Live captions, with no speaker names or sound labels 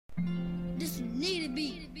This need to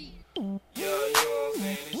be. Yeah, you know what I'm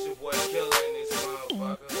saying? It's your boy Killer in this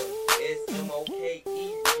motherfucker. SMOKE,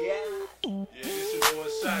 yeah. Yeah, this your boy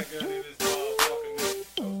Shotgun in this motherfucking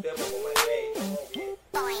nigga. I'm stepping on my day.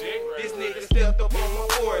 Shit This RayRay. nigga stepped up on my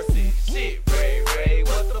forces. Shit RayRay,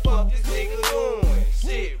 what the fuck this nigga doing?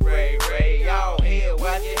 Shit RayRay, y'all here,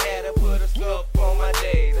 why you had to put a scuff on my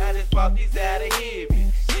days? I just bought these out of here,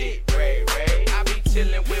 bitch. Shit RayRay, I be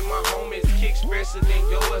chillin' with my homies, kicks fresher than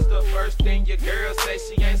yours. The first thing your girl say,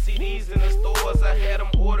 she ain't see these in the stores. I had them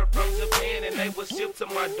ordered from Japan and they was shipped to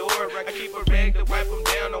my door. I keep a rag to wipe them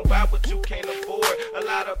down, don't buy what you can't afford. A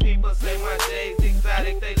lot of people say my J's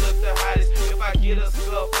exotic, they look the hottest. If I get a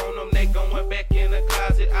scuff on them, they going back in the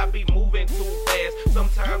closet. I be moving too fast,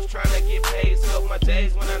 sometimes trying to get paid. So my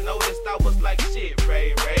J's, when I noticed, I was like, shit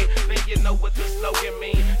RayRay. Then you know what the slogan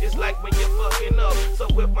mean, it's like when you're fucking up. So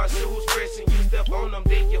if my shoes fresh and you step on them,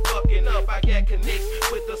 then you're fucking up. I got connects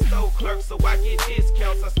with the store clerk, so I get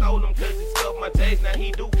discounts. I stole them cause he scuffed my J's, now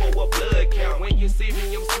he do for a blood count. When you see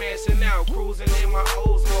me, I'm smashing out, cruising in my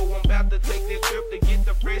Oldsmo. I'm about to take that trip to get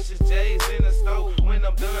the freshest J's in the store. When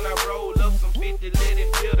I'm done, I roll up some 50, let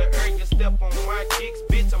it feel the earth. You step on my kicks,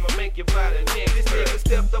 bitch, I'ma make you buy the next. This nigga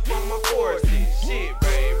stepped up on my forces. Shit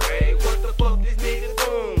RayRay, what the fuck this nigga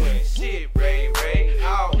doing? Shit RayRay,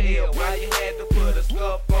 all hell, why you had to put a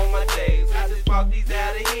scuff on my days? I just bought these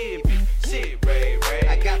out of here, bitch. Shit RayRay.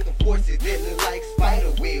 I got them forces that look like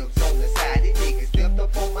spider webs on the side. These niggas stepped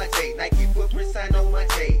up on my J's, Nike footprint sign on my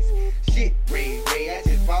J's. Shit RayRay, I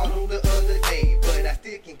just bought them the other day, but I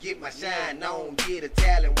still can get my shine on. Get a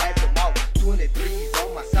towel and wipe them off. 23s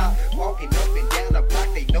on my sock, walking up and down the block,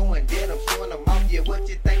 they knowing that I'm showing them off. Yeah, what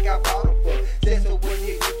you think I bought them?